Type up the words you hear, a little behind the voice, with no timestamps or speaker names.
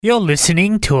You're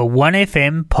listening to a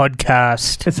 1FM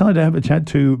podcast. It's time to have a chat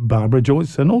to Barbara,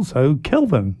 Joyce and also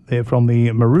Kelvin. They're from the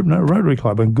Mooroopna Rotary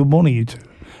Club. And good morning, you two.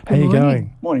 How are you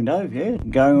going? Morning, Dave. Yeah,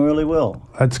 going really well.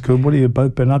 That's good. What have you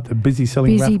both been up to? Busy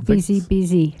selling raffle tickets?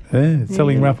 Busy. Yeah,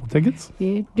 selling raffle tickets?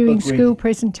 Yeah, doing school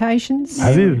presentations.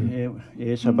 Have you?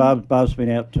 Yeah. So Barb's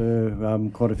been out to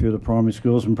quite a few of the primary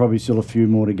schools and probably still a few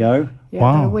more to go. Yeah,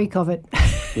 Wow. about a week of it.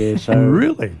 Yeah. So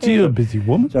Really? Gee, you're a busy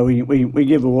woman. So we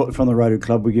give from the Rotary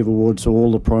Club. We give awards to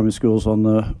all the primary schools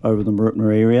over the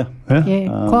Mooroopna area.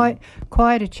 Yeah,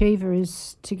 quiet achiever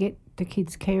is to get the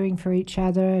kids caring for each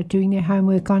other, doing their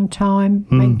homework on time,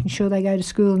 making sure they go to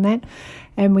school and that.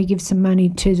 And we give some money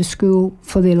to the school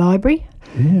for their library.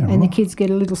 Yeah, and the kids get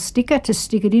a little sticker to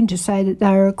stick it in to say that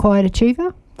they're a quiet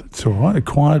achiever. That's all right. A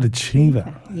quiet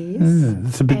achiever. Yes. Yeah,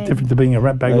 it's a bit different to being a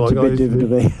rat bag like I used to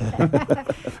be.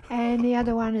 And the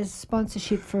other one is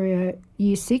sponsorship for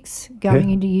Year 6 going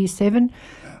into Year 7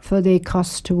 for their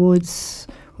costs towards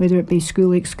whether it be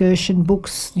school excursion,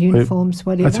 books, uniforms,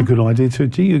 whatever. That's a good idea too.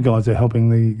 Gee, you guys are helping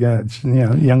the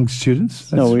young students.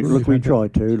 That's we try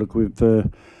to. Look, we've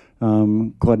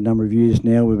quite a number of years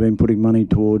now, we've been putting money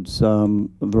towards a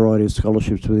variety of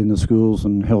scholarships within the schools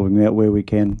and helping them out where we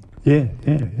can. Yeah.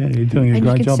 You're doing a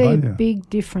great job, and you aren't can see a big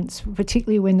difference,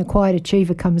 particularly when the quiet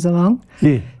achiever comes along.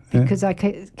 Yeah. Because I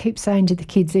keep saying to the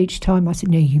kids each time, I said,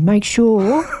 no, you make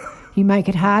sure you make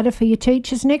it harder for your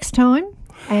teachers next time.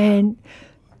 And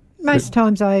most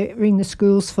times I ring the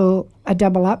schools for a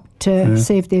double up to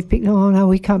see if they've picked. Oh no,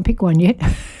 we can't pick one yet.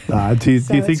 Do you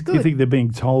think they're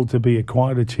being told to be a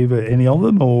quiet achiever, any of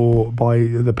them, or by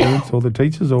the parents or the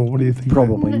teachers, or what do you think?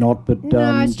 Probably not, but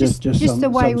no, it's just the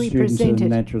way we present it.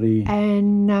 Naturally,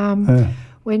 and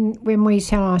when we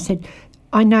tell, I said,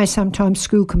 I know sometimes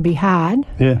school can be hard.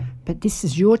 Yeah. But this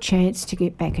is your chance to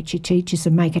get back at your teachers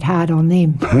and make it hard on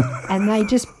them. And they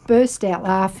just burst out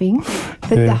laughing.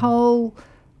 But the whole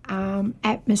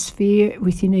atmosphere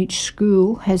within each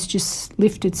school has just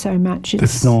lifted so much.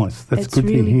 That's nice. That's good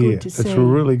really to hear. Good to see. It's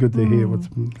really good to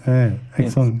hear.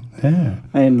 Excellent. Yeah.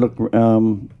 And look,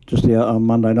 just on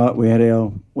Monday night we had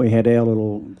our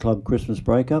little club Christmas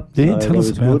breakup. Yeah, so tell us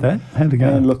about that. How'd it go?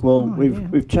 And look,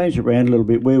 we've changed it around a little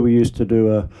bit. Where we used to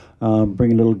do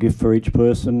bring a little gift for each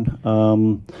person,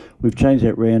 we've changed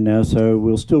that around now. So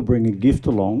we'll still bring a gift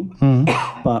along,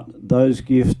 but those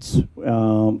gifts,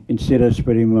 instead of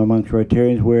spreading them amongst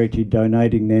Rotarians, we're actually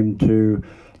donating them to.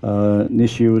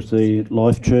 This year was the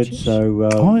Life Church, so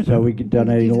we're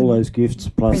donating all those gifts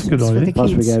plus we gave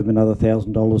them another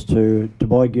 $1,000 to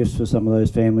buy gifts for some of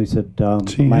those families that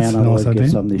may otherwise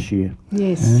get some this year.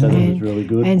 Yes, so that was really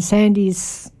good. And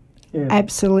Sandy's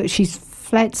absolute. She's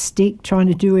flat stick trying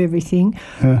to do everything,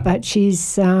 but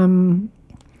she's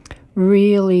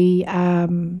really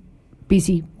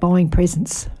busy buying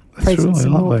presents really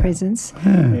and more lovely. presents.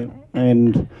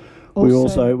 And we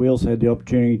also had the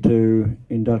opportunity to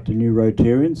induct a new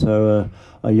Rotarian. So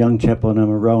a young chap by the name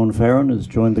of Rowan Farron has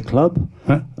joined the club,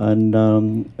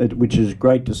 and which is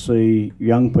great to see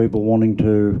young people wanting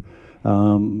to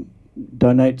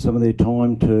donate some of their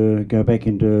time to go back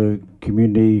into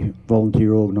community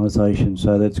volunteer organisations.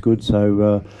 So that's good.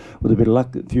 So with a bit of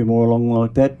luck, a few more along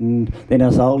like that, and then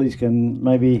us oldies can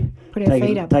maybe take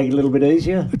it a little bit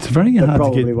easier. It's very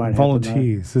hard to get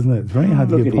volunteers, isn't it? It's very hard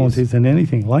to get volunteers in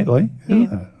anything lately.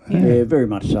 Yeah, very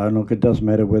much so. And look, it doesn't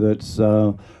matter whether it's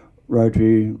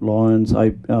Rotary, Lions, I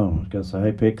was going to say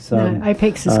Apex.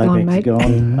 Apex is gone, mate.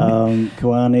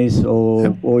 Kiwanis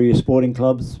or your sporting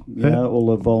clubs. You know, all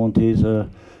the volunteers are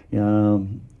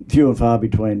few and far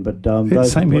between. But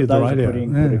those same here at the are radio.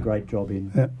 put a great job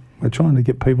in. Yeah. We're trying to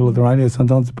get people at the radio.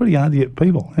 Sometimes it's pretty hard to get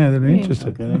people that are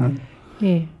interested. Okay.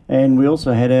 Yeah. And we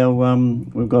also had our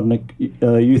we've got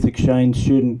a youth exchange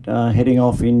student heading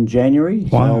off in January.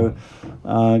 Wow.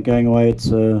 So going away, it's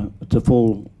a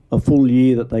full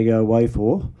year that they go away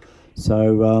for.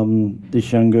 So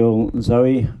this young girl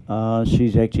Zoe,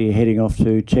 she's actually heading off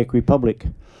to Czech Republic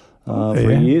for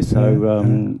a year.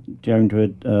 So going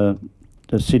to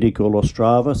a city called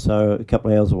Ostrava, so a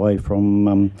couple of hours away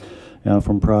from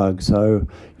Prague. So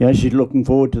she's looking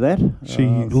forward to that. She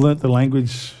learnt the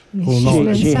language.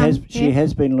 She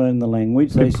has been learning the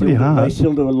language. They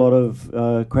still do a lot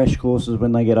of crash courses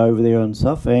when they get over there and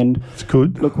stuff. And it's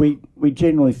good. Look, we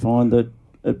generally find that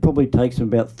it probably takes them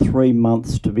about 3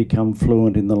 months to become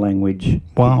fluent in the language.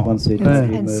 Wow. Once they're Yeah.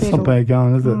 totally And immersed. It's not bad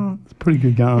going, is it? It's pretty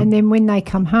good going. And then when they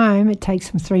come home, it takes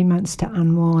them 3 months to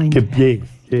unwind.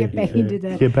 Get back into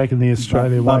that. Get back in the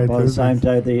Australian But way. by the same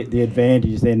day, the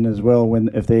advantage then as well,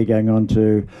 if they're going on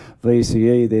to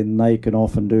VCE, then they can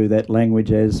often do that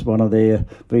language as one of their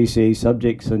VCE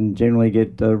subjects and generally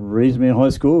get a reasonably high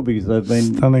score because they've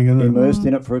been Stunning, isn't it? immersed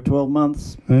in it for 12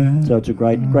 months. Yeah. So it's a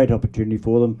great opportunity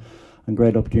for them and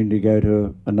great opportunity to go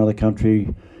to another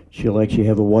country. She'll actually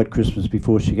have a white Christmas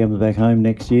before she comes back home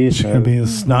next year. She's going to be in the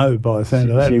snow by the sound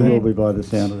of that. She then. will be by the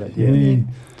sound of that, Yeah.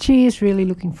 She is really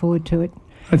looking forward to it.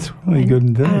 That's really good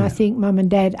indeed. And I think Mum and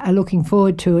Dad are looking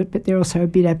forward to it, but they're also a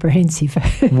bit apprehensive.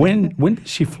 When does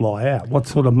she fly out? What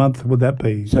sort of month would that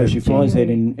be? So she flies out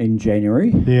in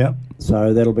January. Yeah.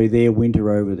 So that'll be their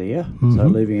winter over there. So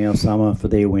leaving our summer for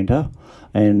their winter,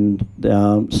 and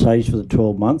stays for the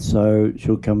 12 months. So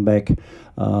she'll come back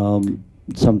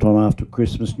sometime after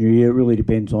Christmas, New Year. It really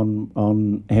depends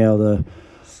on how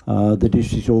the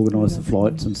districts organise the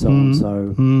flights and so on.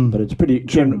 So, but it's pretty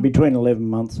between 11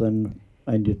 months and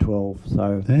your 12.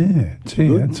 So Yeah,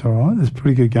 gee, that's all right. That's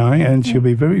pretty good going. And she'll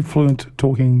be very fluent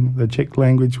talking the Czech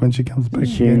language when she comes back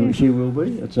again. she will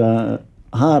be. It's a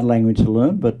hard language to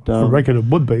learn, but I reckon it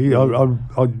would be. I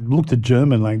looked at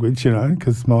German language,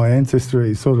 because my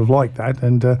ancestry is sort of like that,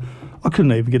 and I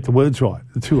couldn't even get the words right.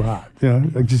 They're too hard,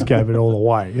 I just gave it all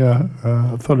away,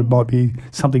 I thought it might be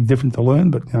something different to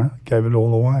learn, but, gave it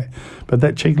all away. But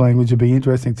that Czech language would be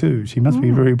interesting too. She must be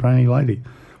a very brainy lady.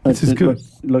 This is good.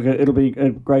 Look, it'll be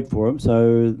great for them.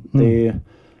 So they're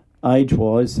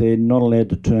age-wise, they're not allowed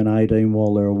to turn 18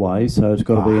 while they're away. So it's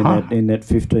got to be in that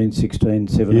 15, 16,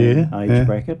 17 age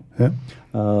bracket. Yeah.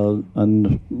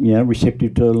 And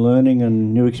receptive to learning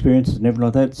and new experiences and everything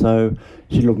like that. So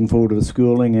she's looking forward to the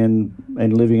schooling and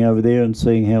living over there and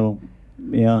seeing how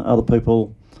other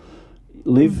people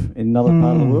live in another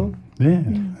part of the world. Yeah.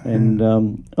 And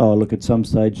look, at some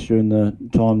stage during the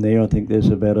time there, I think there's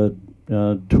about a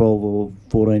 12 or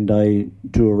 14 day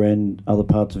tour around other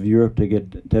parts of Europe to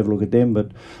have a look at them.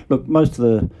 But look, most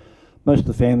of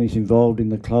the families involved in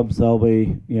the clubs, they'll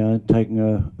be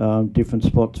taking different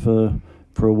spots for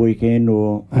a weekend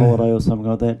or holiday or something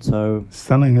like that. So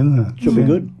Stunning, isn't it? She'll be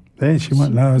good. Yeah, she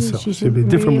won't know herself. She'll be a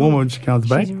different woman when she comes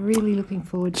back. She's really looking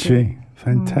forward to it.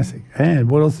 Fantastic. And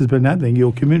what else has been happening?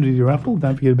 Your community raffle,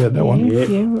 don't forget about that one.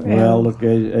 Yeah. Well, look,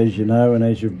 as you know, and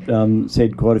as you've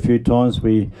said quite a few times,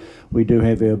 we do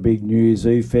have our big New Year's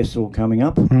Eve festival coming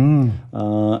up, and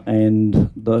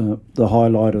the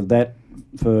highlight of that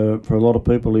for a lot of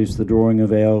people is the drawing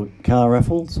of our car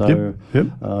raffle. So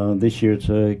this year it's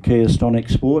a Kia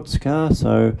Stonic Sports car.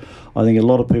 So I think a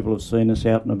lot of people have seen us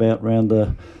out and about around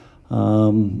the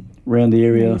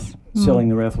area selling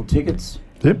the raffle tickets.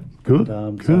 Yep, good.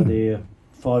 So they're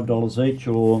 $5 each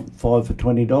or 5 for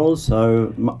 $20.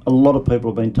 So a lot of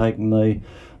people have been taking the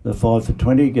 5 for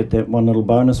 20, get that one little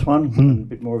bonus one, and a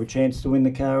bit more of a chance to win the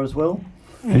car as well.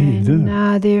 And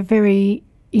they're very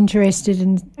interested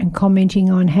and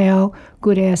commenting on how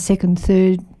good our second,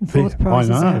 third, and fourth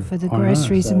prizes are for the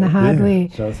groceries and the hardware.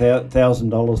 So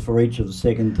 $1,000 for each of the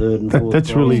second, third, and fourth.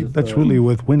 That's really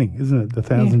worth winning, isn't it? The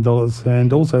 $1,000,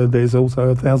 and also there's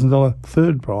also $1,000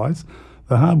 third prize,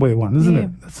 the hardware one, isn't it?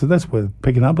 So that's worth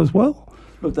picking up as well.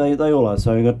 Look, they all are.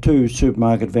 So you've got 2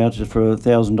 supermarket vouchers for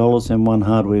 $1,000 and 1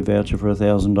 hardware voucher for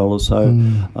 $1,000.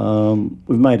 So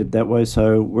we've made it that way.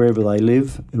 So wherever they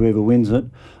live, whoever wins it,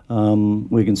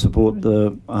 we can support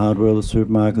the hardware or the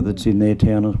supermarket that's in their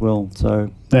town as well.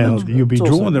 So now you'll be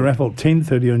drawing the raffle at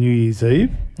 10:30 on New Year's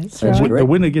Eve. That's right. The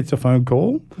winner gets a phone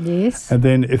call. Yes. And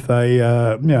then if they,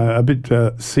 a bit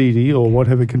seedy or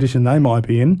whatever condition they might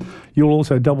be in, you'll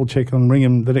also double check and ring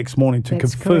them the next morning to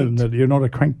confirm that you're not a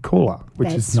crank caller,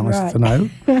 which is nice to know.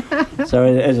 So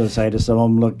as I say to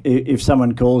someone, look, if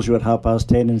someone calls you at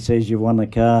 10:30 and says you've won the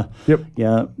car,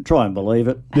 try and believe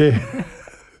it. Yeah.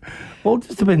 Well, it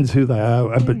just depends who they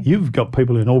are. But you've got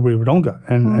people in Albury, Wodonga,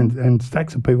 and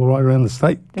stacks of people right around the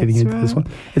state getting into this one.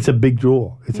 It's a big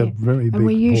draw. It's a very big. And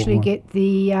we usually get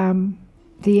the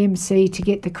MC to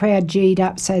get the crowd G'd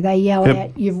up, so they yell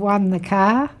out, "You've won the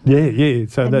car." Yeah.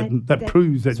 So that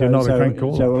proves that you're not a crank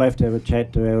caller. So we'll have to have a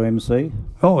chat to our MC.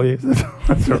 Oh yes,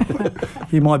 that's right.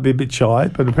 He might be a bit shy,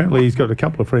 but apparently he's got a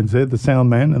couple of friends there. The sound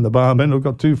man and the barman. I've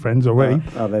got 2 friends already.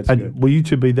 Oh, that's good. Will you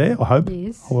 2 be there? I hope.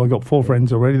 Yes. Well, I've got 4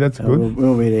 friends already. That's good.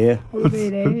 We'll be there. We'll be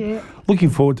there, Yeah. Looking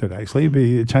forward to it, actually. It'll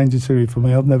be a change of scenery for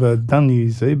me. I've never done New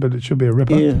Year's Eve, but it should be a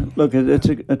ripper. Yeah, look,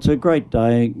 it's a great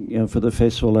day, for the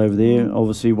festival over there.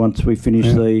 Obviously, once we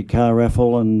finish the car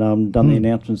raffle and done the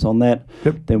announcements on that,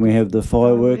 then we have the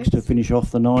fireworks to finish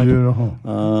off the night. Beautiful.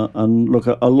 And look,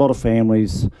 a lot of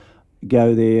families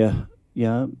go there,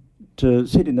 to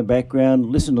sit in the background,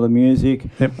 listen to the music,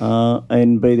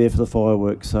 and be there for the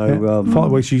fireworks. So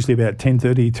fireworks usually about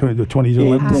 10:30 to 20 to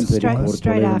 11.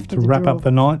 Straight after to the wrap draw. up the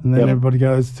night, and then everybody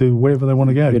goes to wherever they want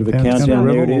to go. Bit of a Down countdown,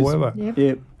 to there it Rebel is. or wherever.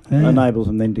 Yep. Enables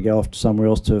them then to go off to somewhere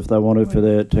else if they want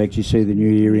to actually see the new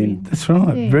year in. That's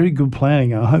right. Yeah. Very good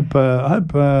planning. I hope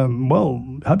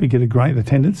you get a great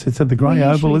attendance. It's at the Grey We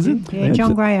Oval, is usually it? do. Yeah,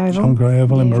 John Grey Oval. John Grey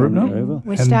Oval in Yeah. Mooroopna.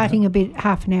 We're starting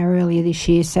half an hour earlier this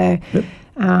year, so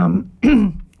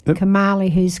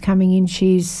Kamali, who's coming in,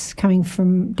 she's coming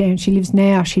from down. She lives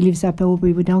up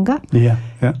Albury Wodonga. Yeah.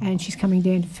 And she's coming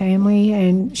down to family,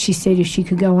 and she said if she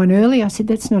could go on early. I said,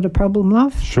 that's not a problem,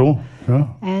 love. Sure.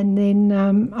 And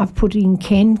then I've put in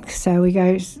Ken, so we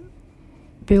go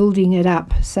building it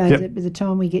up so that by the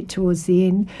time we get towards the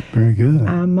end, Very good.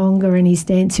 Monga and his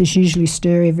dancers usually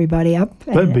stir everybody up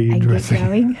That'd be and interesting. get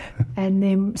going. And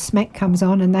then Smack comes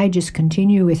on and they just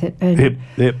continue with it. And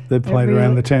Yep. They've played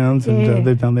around the towns and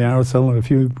they've done the RSL in a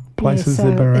few places. so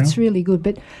They've been around. it's really good.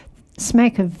 But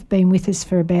Smack have been with us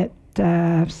for about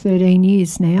 13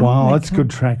 years now. Wow, that's a good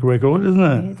track record, isn't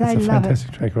it? Yeah, That's they a love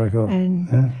fantastic track record.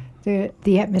 And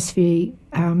the atmosphere,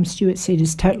 Stuart said,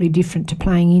 is totally different to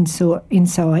playing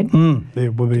inside.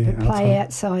 It will be Play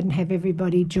outside and have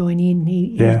everybody join in.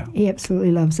 He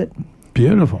absolutely loves it.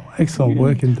 Beautiful. Excellent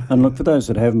work. And look, for those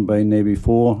that haven't been there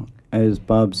before, as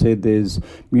Barb said, there's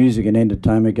music and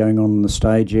entertainment going on in the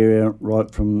stage area right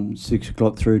from 6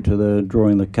 o'clock through to the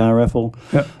drawing the car raffle.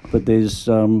 Yep. But there's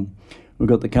we've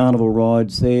got the carnival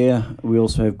rides there. We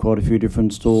also have quite a few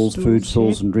different stalls, food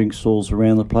stalls and drink stalls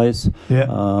around the place. Yeah.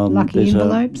 Lucky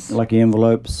envelopes. Lucky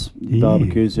envelopes,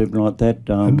 barbecues, everything like that.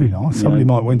 That'd be nice. Somebody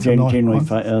might win some nice generally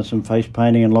ones. some face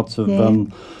painting and lots of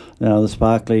the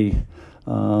sparkly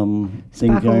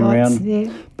things going lights,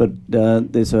 around. But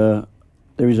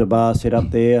there is a bar set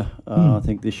up there. I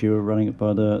think this year we're running it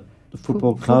by the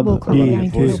football club.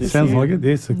 It sounds like it.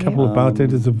 Yes, a couple of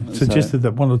bartenders have suggested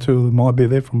that one or two of them might be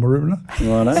there from Mooroopna.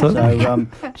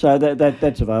 Right. So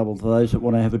that's available for those that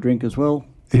want to have a drink as well.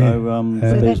 So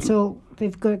that's all.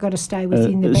 They've got to stay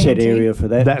within the set area for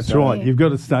that. That's right. You've got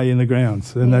to stay in the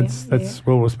grounds, and that's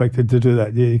well respected to do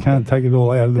that. Yeah, you can't take it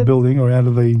all out of the building or out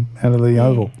of the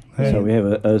oval. Yeah. So we have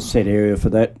a set area for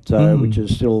that, which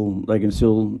is still, they can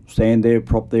still stand there,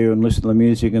 prop there, and listen to the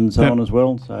music and so on as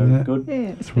well. So good.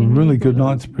 Yeah, it's really good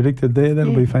nights predicted there.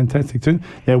 That'll be fantastic too.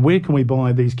 Now, where can we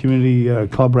buy these community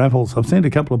club raffles? I've seen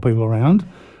a couple of people around.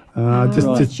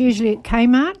 It's usually at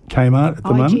Kmart. Kmart at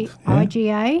the moment.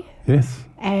 IGA. Yes.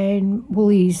 And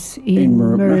Woolies in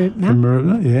Mooroopna. In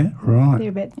Mooroopna, yeah,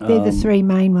 right. They're the three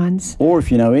main ones. Or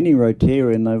if you know any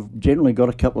Rotarian, they've generally got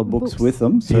a couple of books with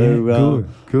them. So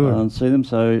good. See them.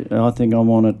 So I think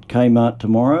I'm on at Kmart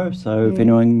tomorrow. So if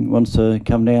anyone wants to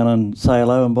come down and say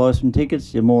hello and buy some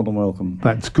tickets, you're more than welcome.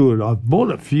 That's good. I've bought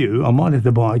a few. I might have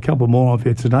to buy a couple more off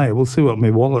you today. We'll see what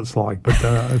my wallet's like. But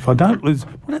if I don't lose,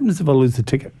 what happens if I lose the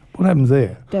ticket? What happens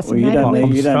there? Doesn't matter.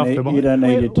 You don't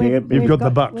need your ticket. You've got the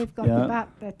buck. We've got the buck.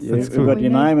 We've got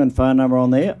your name and phone number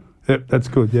on there. Yep, that's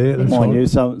good. Yeah, that's Mind right. you,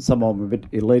 some of them are a bit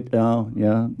elite,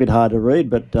 a bit hard to read,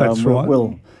 but that's right.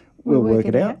 We'll work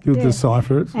it out. You'll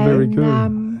decipher it. Very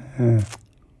good.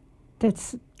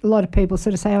 That's a lot of people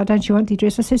sort of say, "Oh, don't you want the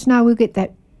address?" I says, "No, we'll get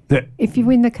that. Yeah. If you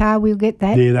win the car, we'll get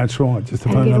that." Yeah, that's right. Just the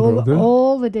and phone get number.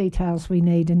 all the details we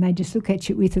need, and they just look at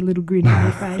you with a little grin on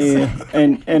their face.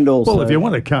 Yeah, and also, well, if you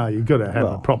want a car, you've got to have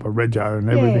a proper rego and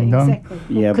everything done.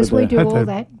 Exactly. Yeah, because we do all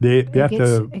that. Yeah, you have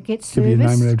to give your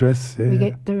name and address. Yeah. We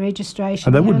get the registration.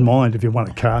 And they wouldn't mind if you want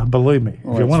a car. Believe me,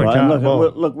 if you want a car,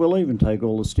 look, we'll even take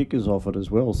all the stickers off it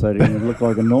as well, so it can look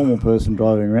like a normal person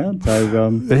driving around. So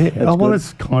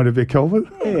that's kind of it, Kelvin.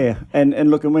 Yeah,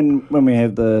 and look, and when we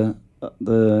have the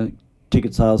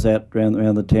ticket sales out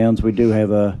around the towns, we do have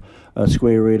a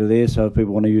square reader there, so if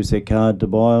people want to use their card to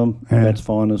buy them, that's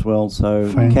fine as well.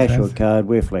 So cash or card,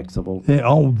 we're flexible.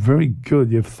 Yeah, very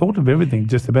good. You've thought of everything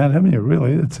just about, haven't you,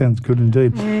 really? That sounds good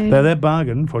indeed. Now, that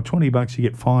bargain, for $20 you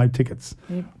get 5 tickets,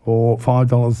 or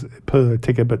 $5 per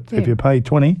ticket, but if you pay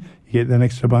 $20, you get an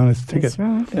extra bonus ticket. That's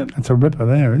right. That's a ripper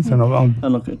there, isn't it?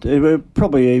 And look, we're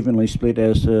probably evenly split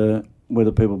as to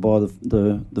whether people buy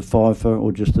the five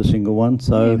or just a single one.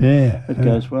 So it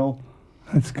goes well.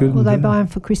 That's good. Will they buy them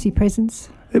for Chrissy presents?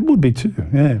 It would be too,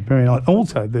 yeah, very nice.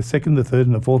 Also, the second, the third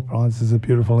and the fourth prizes are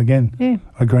beautiful again. Yeah.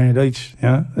 A grand each,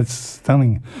 it's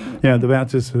stunning. Yeah, the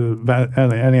vouchers are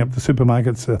adding up the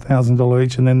supermarkets, $1,000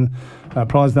 each, and then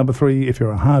prize number 3, if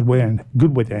you're a hardware and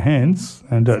good with your hands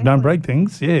and don't break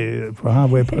things, for a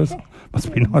hardware person.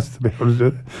 Must be nice to be able to do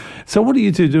that. So what are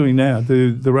you two doing now?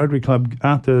 The Rotary Club,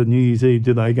 after New Year's Eve,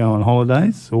 do they go on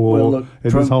holidays? Or well, look,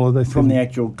 holidays from the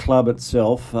actual club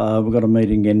itself, we've got a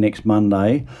meeting again next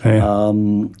Monday. Yeah.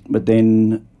 But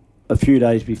then a few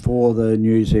days before the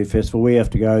New Year's Eve festival, we have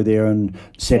to go there and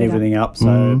set everything up.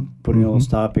 So putting all the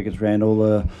star pickets around, all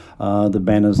the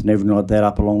banners and everything like that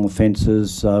up along the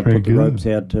fences, put the ropes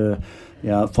out to...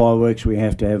 fireworks, we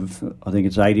have to have, I think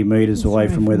it's 80 metres away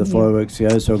from where the fireworks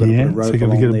go, so we've got to put a rope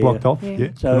along get there. it blocked off. Yeah.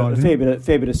 So a fair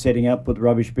bit of setting up, put the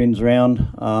rubbish bins around,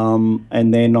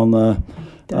 and then on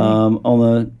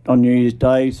New Year's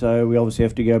Day, so we obviously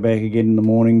have to go back again in the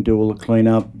morning, do all the clean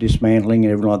up, dismantling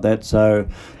and everything like that. So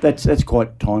that's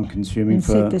quite time consuming And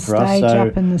for set the us. stage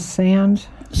up and the sound.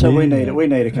 So we need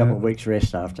a couple of weeks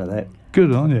rest after that.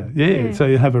 Good on you. Yeah. So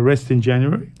you have a rest in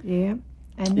January. Yeah.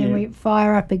 And then we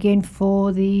fire up again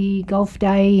for the golf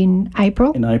day in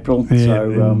April. In April, Yeah, so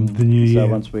the new year.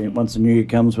 So once the new year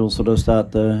comes, we'll sort of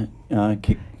start the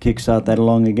kickstart that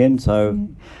along again. So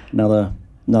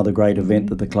another great event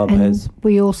that the club has.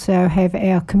 We also have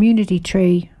our community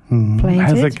tree planted.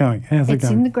 How's it going? It's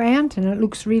in the ground and it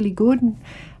looks really good.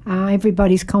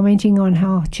 Everybody's commenting on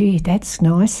how, gee, that's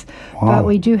nice. Wow. But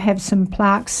we do have some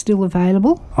plaques still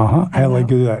available. How do they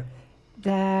do that?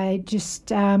 They just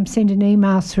send an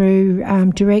email through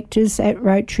directors at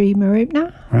Rotary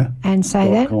Mooroopna and say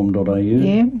that. .com.au.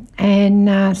 Yeah, and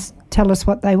tell us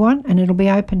what they want, and it'll be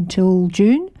open till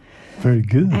June. Very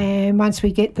good. And once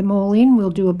we get them all in, we'll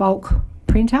do a bulk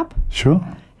print up. Sure.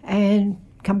 And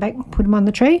come back and put them on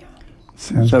the tree.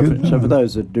 Sounds So good. for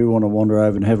those that do want to wander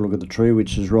over and have a look at the tree,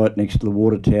 which is right next to the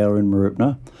water tower in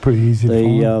Mooroopna, pretty easy to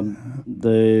find.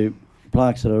 The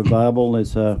plaques that are available,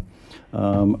 there's a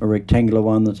rectangular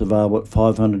one that's available at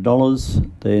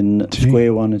 $500, then the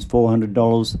square one is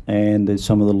 $400, and there's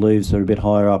some of the leaves that are a bit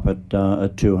higher up at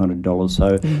 $200.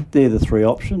 So they're the 3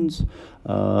 options.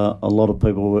 A lot of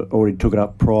people already took it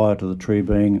up prior to the tree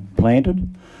being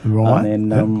planted. Right.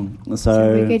 And then,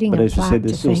 So we're getting but a as you plaque said,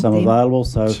 there's to still thank some them. available,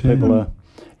 so if people are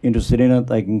interested in it,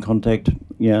 they can contact,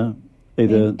 either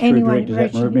through Anyone directors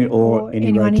at Mooroopna or any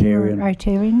anyone Rotarian. in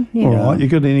Rotarian. Yeah. All right. You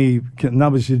got any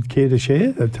numbers you'd care to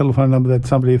share? A telephone number that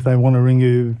somebody, if they want to ring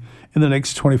you in the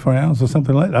next 24 hours or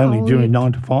something like that, only during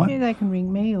 9 to 5? Yeah, they can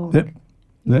ring me or Yep.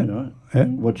 Right.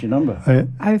 What's your number?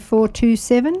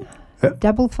 0427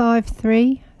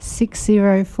 553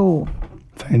 604.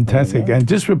 Fantastic. And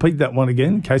just repeat that one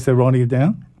again in case they're writing it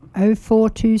down.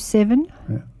 0427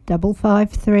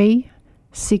 553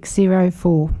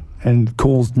 604. And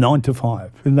calls 9 to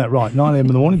 5. Isn't that right? 9 a.m.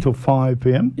 in the morning till 5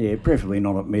 p.m. Yeah, preferably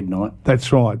not at midnight.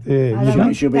 That's right.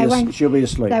 Yeah. She'll be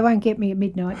asleep. They won't get me at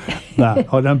midnight. No,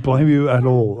 I don't blame you at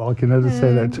all. I can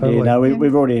understand that totally. Yeah, no,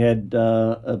 we've already had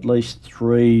at least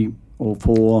 3 or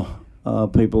 4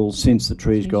 people since the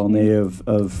tree's gone there of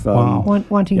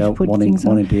wanting to put things on.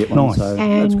 wanting to get one. Nice. So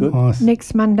And that's good. Nice.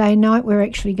 next Monday night, we're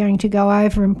actually going to go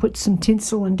over and put some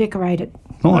tinsel and decorate it.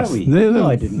 Nice. Are we? There,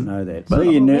 I didn't know that. But- So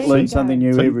you there you learn go. something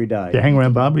new See, every day. You hang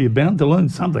around Barbara, you're bound to learn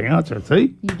something, aren't you?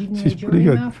 See? You didn't She's read your pretty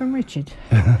good. email from Richard.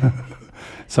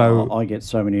 So, I get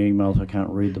so many emails I can't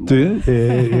read them. do you?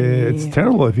 Yeah, it's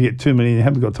terrible if you get too many and you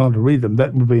haven't got time to read them.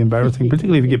 That would be embarrassing,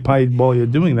 particularly if you get paid while you're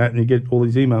doing that and you get all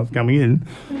these emails coming in.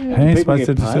 How are you People supposed get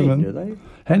to paid, discern? do they?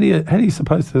 How are you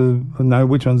supposed to know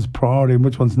which one's priority and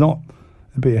which one's not?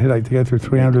 It'd be a headache to go through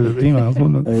 300 emails,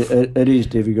 wouldn't it? It is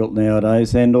difficult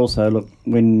nowadays, and also look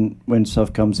when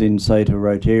stuff comes in, say to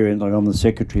Rotarians, like I'm the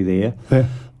secretary there, Yeah.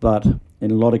 but in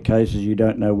a lot of cases you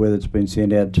don't know whether it's been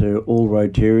sent out to all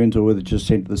Rotarians or whether it's just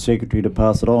sent to the secretary to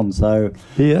pass it on. So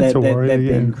Yeah, that's that a worry. that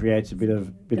yeah. then creates a bit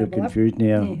of Double up.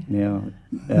 confusion now.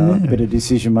 A bit of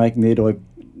decision making there. Do I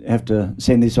have to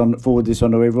forward this on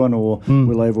to everyone, or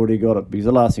will they've already got it? Because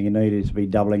the last thing you need is to be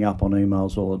doubling up on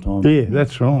emails all the time. Yeah,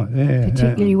 that's right. Yeah.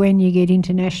 Particularly when you get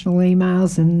international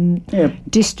emails and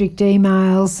district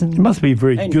emails. It And must be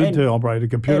very And- good and- to operate a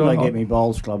computer. And they get me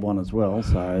Bowls Club one as well,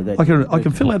 so that I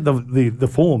can fill out the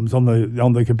forms on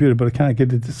the computer, but I can't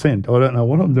get it to send. I don't know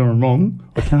what I'm doing wrong.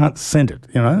 I can't send it,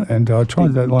 and I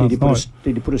tried that last night.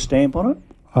 Did you put a stamp on it?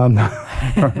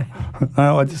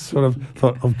 No, I just sort of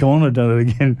thought I've gone and done it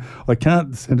again. I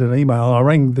can't send an email. I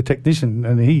rang the technician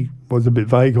and he was a bit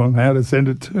vague on how to send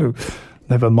it too.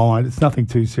 never mind. It's nothing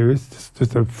too serious. It's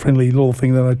just a friendly little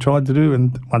thing that I tried to do,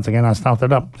 and once again I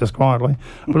started up just quietly.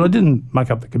 But I didn't muck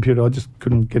up the computer. I just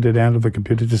couldn't get it out of the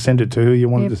computer to send it to who you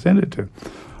wanted to send it to.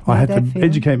 I had to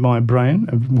educate my brain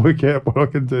and work out what I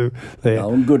could do there.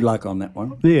 Oh, good luck on that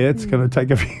one. Yeah, it's going to take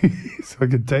a few years, I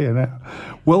can tell you now.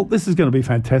 Well, this is going to be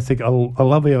fantastic. I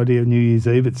love the idea of New Year's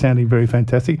Eve. It's sounding very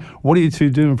fantastic. What are you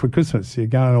two doing for Christmas? You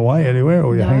going away anywhere,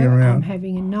 or you hanging around? I'm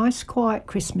having a nice, quiet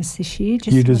Christmas this year.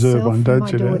 Just you deserve myself one, don't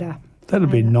and you? my daughter. That'd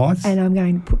be nice. And I'm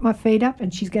going to put my feet up,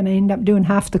 and she's going to end up doing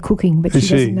half the cooking, but she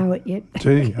doesn't know it yet.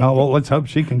 Gee, well, let's hope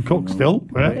she can cook still.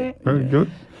 Right? Very good.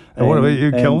 And what about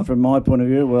you, Kelvin? From my point of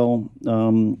view, well,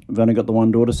 I've only got the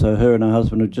one daughter, so her and her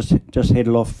husband have just headed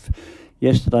off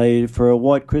yesterday for a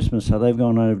white Christmas, so they've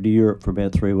gone over to Europe for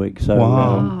about 3 weeks. So,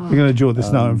 wow. You're going to enjoy the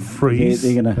snow and freeze.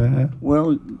 They're going to,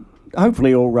 well,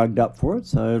 hopefully all rugged up for it,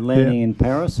 so landing in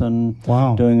Paris and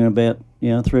doing about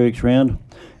 3 weeks round.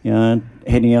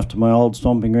 Heading off to my old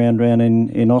stomping ground down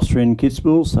in Austria and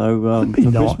Kitzbühel, so for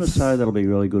Christmas, so that'll be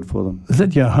really good for them. Is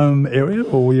that your home area,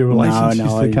 or your relations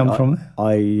used to come from there?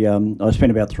 I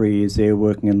spent about 3 years there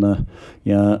working in the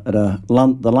the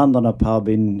Londoner pub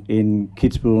in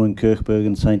Kitzbühel and Kirchberg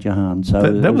and St Johann.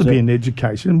 So that would be an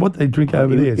education. What they drink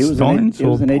over there, steins or it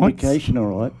was an pints? education,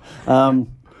 all right.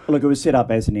 Look, it was set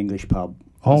up as an English pub.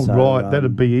 Oh, so, right,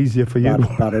 that'd be easier for you.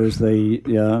 But it was the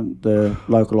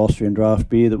local Austrian draft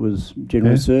beer that was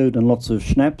generally served, and lots of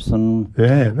schnapps and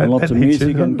lots of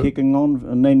music and kicking on,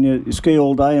 and then you ski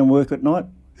all day and work at night.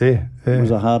 Yeah. It was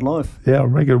a hard life. Yeah, I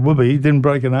reckon it would be. He didn't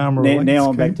break an arm or a leg. Now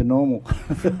I'm back to normal.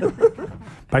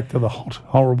 Back to the hot,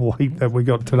 horrible heat that we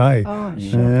got today. Oh,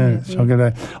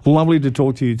 shocking. Lovely to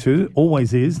talk to you too.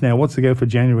 Always is. Now, what's the go for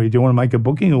January? Do you want to make a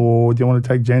booking, or do you want to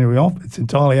take January off? It's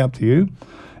entirely up to you.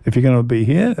 If you're going to be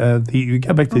here, you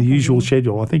go back to the usual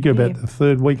schedule. I think you're about the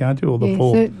third week, aren't you, or the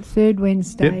fourth? Third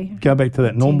Wednesday. Yep. Go back to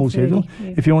that normal schedule.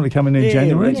 If you want to come in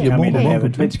January, you're more than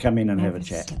welcome. Let's come in and have a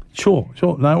chat. Sure,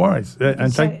 no worries.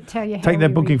 And take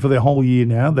that booking for the whole year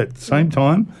now, that same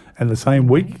time and the same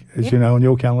week, as you know, on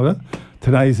your calendar.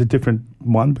 Today's a different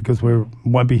one because we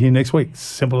won't be here next week.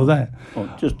 Simple as that. Oh,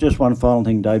 just one final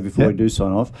thing, Dave, before we do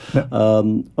sign off.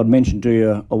 I'd mentioned to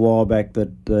you a while back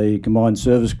that the combined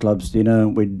service clubs dinner,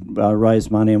 we'd raised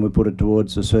money and we put it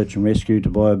towards the search and rescue to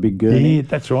buy a big gurney. Yeah,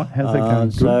 that's right. How's that going?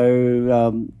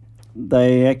 So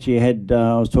they actually had,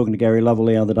 I was talking to Gary Lovell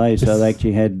the other day, so they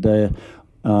actually had...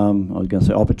 I was going to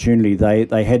say opportunity.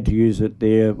 They had to use it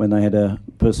there when they had a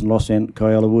person lost in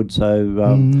Kyola Wood,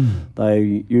 so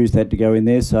they used that to go in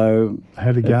there. So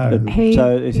how'd it go?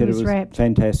 So they said it was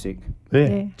fantastic.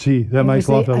 Yeah. Gee, that makes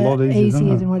life a lot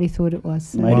easier than what he thought it was.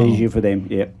 So. Made it easier for them.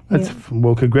 Yeah.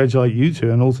 Well, congratulate you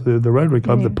two and also the Rotary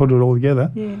Club that put it all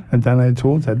together and donated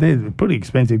towards that. They're a pretty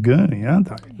expensive gurney, aren't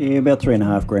they? Yeah, about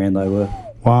 $3,500 they were.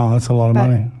 Wow, that's a lot of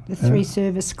money. The three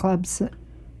service clubs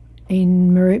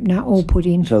in Mooroopna all put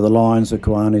in. So the Lions, the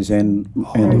Kiwanis and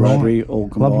the Rotary all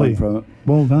combined from it.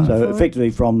 Well done. So effectively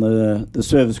from the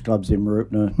service clubs in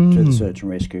Mooroopna to the search and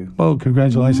rescue. Well,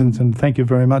 congratulations and thank you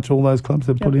very much all those clubs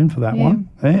that put in for that one.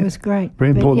 Yeah. It was great.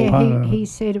 Very important part of it. He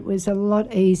said it was a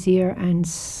lot easier and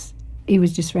he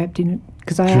was just wrapped in it.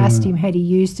 Because I asked him had he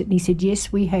used it, and he said,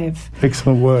 yes, we have.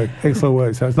 Excellent work.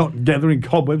 So it's not gathering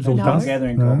cobwebs or dust.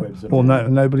 Gathering cobwebs. Or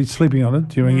nobody's sleeping on it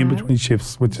during in between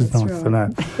shifts, which is nice to know.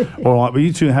 All right, well,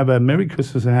 you two have a Merry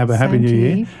Christmas and have a Happy New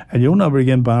Year. And your number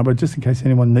again, Barbara, just in case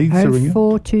anyone needs to ring you.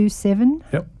 0427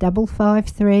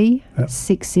 553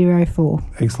 604.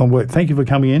 Excellent work. Thank you for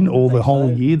coming in the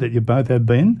whole year that you both have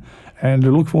been. And I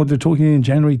look forward to talking in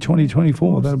January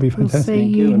 2024. That'll be fantastic. We'll see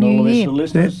you New Year.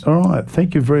 All right.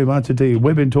 Thank you very much indeed.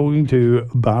 We've been talking to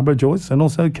Barbara, Joyce, and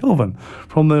also Kelvin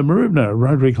from the Mooroopna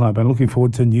Rotary Club, and looking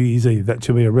forward to New Year's Eve. That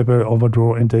should be a ripper of a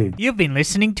draw indeed. You've been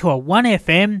listening to a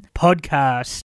 1FM podcast.